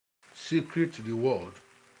secret reward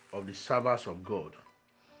of the servants of God.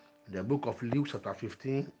 The book of Luke chapter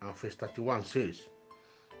 15 and verse 31 says,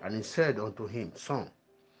 "And he said unto him, Son,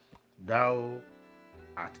 thou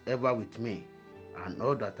art ever with me, and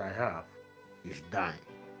all that I have is thine."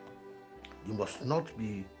 You must not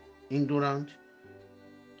be ignorant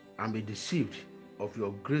and be deceived of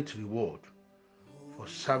your great reward for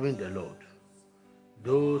serving the Lord.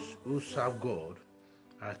 Those who serve God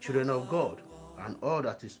are children of God, and all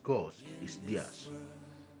that is God's is theirs.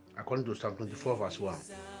 According to Psalm 24 verse 1.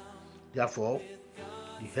 Therefore,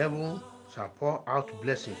 the heaven shall pour out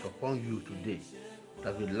blessings upon you today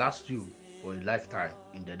that will last you for a lifetime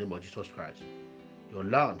in the name of Jesus Christ. Your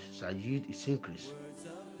land shall yield its increase.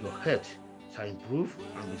 Your health shall improve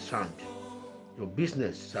and be sound. Your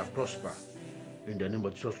business shall prosper in the name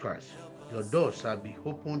of Jesus Christ. Your doors shall be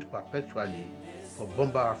opened perpetually for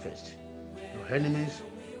bomber harvest. Your enemies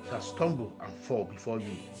shall stumble and fall before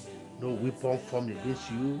you. No weapon formed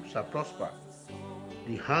against you shall prosper.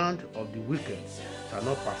 The hand of the wicked shall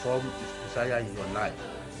not perform its desire in your life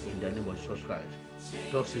in the name of Jesus Christ.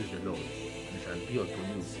 Thus says the Lord, and it shall be unto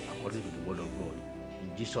you according to the word of God.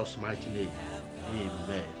 In Jesus' mighty name,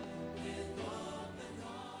 amen.